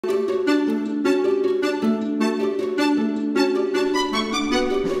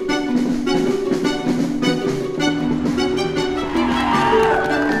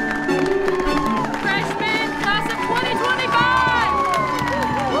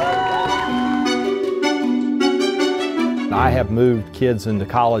I have moved kids into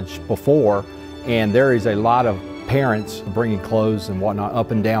college before, and there is a lot of parents bringing clothes and whatnot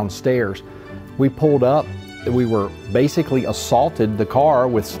up and down stairs. We pulled up, we were basically assaulted the car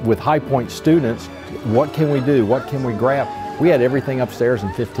with High Point students. What can we do? What can we grab? We had everything upstairs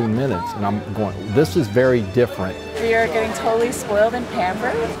in 15 minutes, and I'm going, this is very different. We are getting totally spoiled and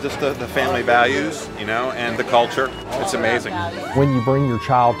pampered. Just the family values, you know, and the culture. It's amazing. When you bring your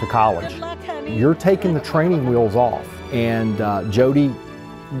child to college, you're taking the training wheels off, and Jody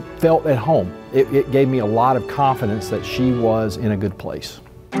felt at home. It gave me a lot of confidence that she was in a good place.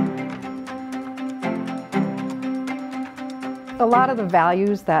 A lot of the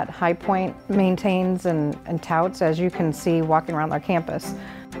values that High Point maintains and touts, as you can see walking around their campus,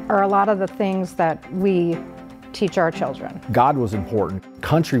 are a lot of the things that we teach our children. God was important,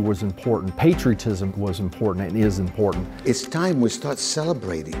 country was important, patriotism was important and is important. It's time we start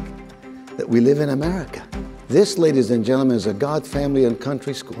celebrating that we live in America. This, ladies and gentlemen, is a God, family, and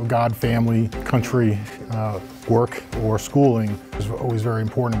country school. God, family, country, work, or schooling is always very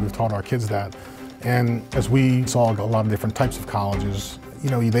important. We've taught our kids that. And as we saw a lot of different types of colleges, you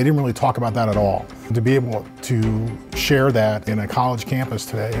know, they didn't really talk about that at all. To be able to share that in a college campus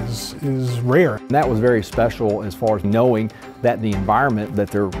today is rare. And that was very special as far as knowing that the environment that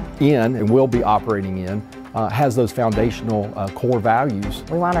they're in and will be operating in has those foundational core values.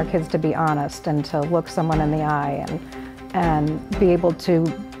 We want our kids to be honest and to look someone in the eye and be able to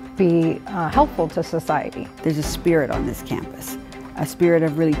be helpful to society. There's a spirit on this campus, a spirit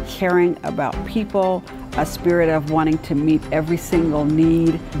of really caring about people, a spirit of wanting to meet every single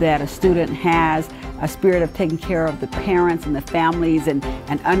need that a student has, a spirit of taking care of the parents and the families and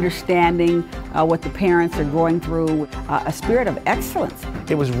understanding what the parents are going through, a spirit of excellence.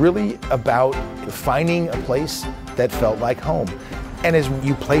 It was really about finding a place that felt like home. And as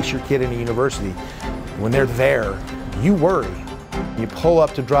you place your kid in a university, when they're there, you worry. You pull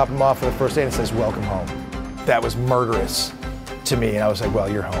up to drop them off for the first day and it says, "Welcome home." That was murderous to me, and I was like,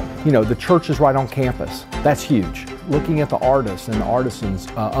 well, you're home. You know, the church is right on campus. That's huge. Looking at the artists and the artisans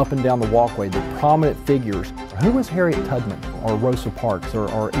up and down the walkway, the prominent figures. Who was Harriet Tubman or Rosa Parks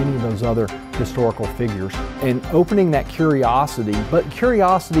or any of those other historical figures? And opening that curiosity, but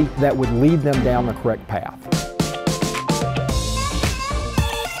curiosity that would lead them down the correct path.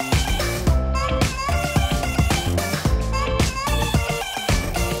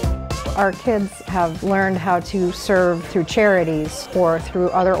 Our kids have learned how to serve through charities or through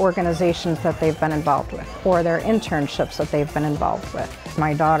other organizations that they've been involved with, or their internships that they've been involved with.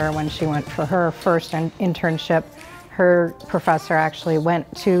 My daughter, when she went for her first internship, her professor actually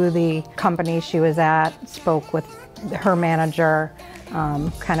went to the company she was at, spoke with her manager,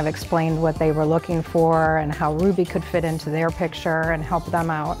 kind of explained what they were looking for and how Ruby could fit into their picture and help them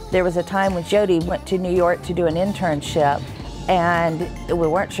out. There was a time when Jody went to New York to do an internship, and we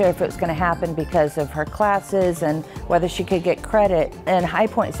weren't sure if it was going to happen because of her classes and whether she could get credit. And High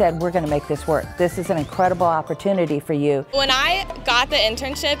Point said, we're going to make this work. This is an incredible opportunity for you. When I got the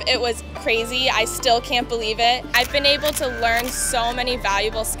internship, it was crazy. I still can't believe it. I've been able to learn so many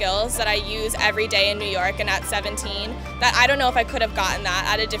valuable skills that I use every day in New York and at 17 that I don't know if I could have gotten that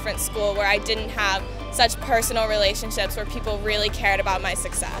at a different school where I didn't have such personal relationships where people really cared about my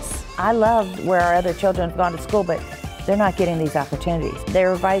success. I loved where our other children have gone to school, but they're not getting these opportunities.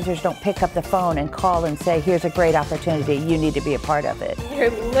 Their advisors don't pick up the phone and call and say, here's a great opportunity, you need to be a part of it.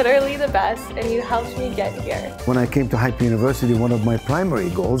 You're literally the best, and you helped me get here. When I came to High Point University, one of my primary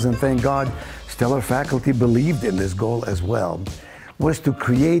goals, and thank God stellar faculty believed in this goal as well, was to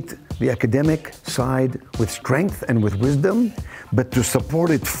create the academic side with strength and with wisdom, but to support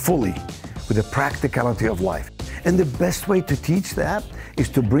it fully with the practicality of life. And the best way to teach that is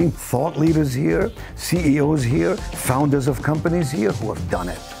to bring thought leaders here, CEOs here, founders of companies here who have done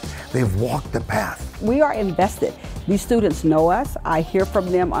it. They've walked the path. We are invested. These students know us. I hear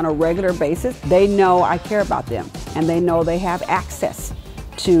from them on a regular basis. They know I care about them, and they know they have access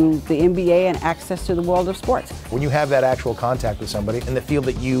to the NBA and access to the world of sports. When you have that actual contact with somebody in the field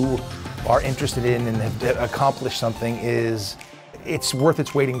that you are interested in and have accomplished something, it's worth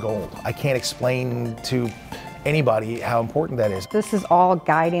its weight in gold. I can't explain to anybody how important that is. This is all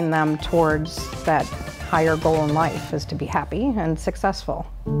guiding them towards that higher goal in life, is to be happy and successful.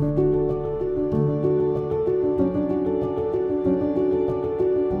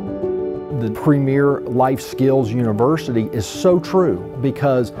 the premier life skills university is so true,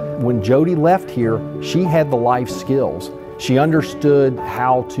 because when Jody left here, she had the life skills. She understood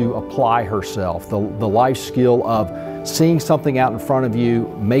how to apply herself, the life skill of seeing something out in front of you,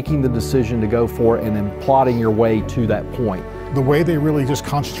 making the decision to go for it, and then plotting your way to that point. The way they really just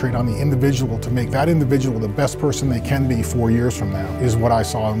concentrate on the individual to make that individual the best person they can be 4 years from now is what I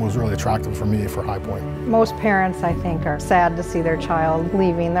saw and was really attractive for me for High Point. Most parents, I think, are sad to see their child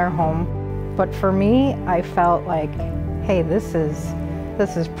leaving their home. But for me, I felt like, hey, this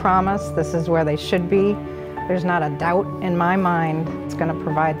is promise, this is where they should be. There's not a doubt in my mind it's going to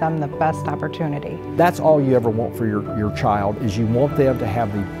provide them the best opportunity. That's all you ever want for your child, is you want them to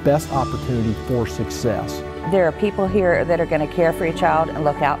have the best opportunity for success. There are people here that are going to care for your child and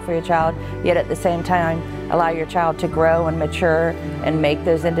look out for your child, yet at the same time allow your child to grow and mature and make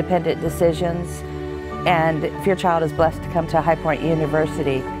those independent decisions. And if your child is blessed to come to High Point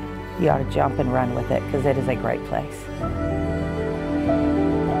University, you ought to jump and run with it, because it is a great place.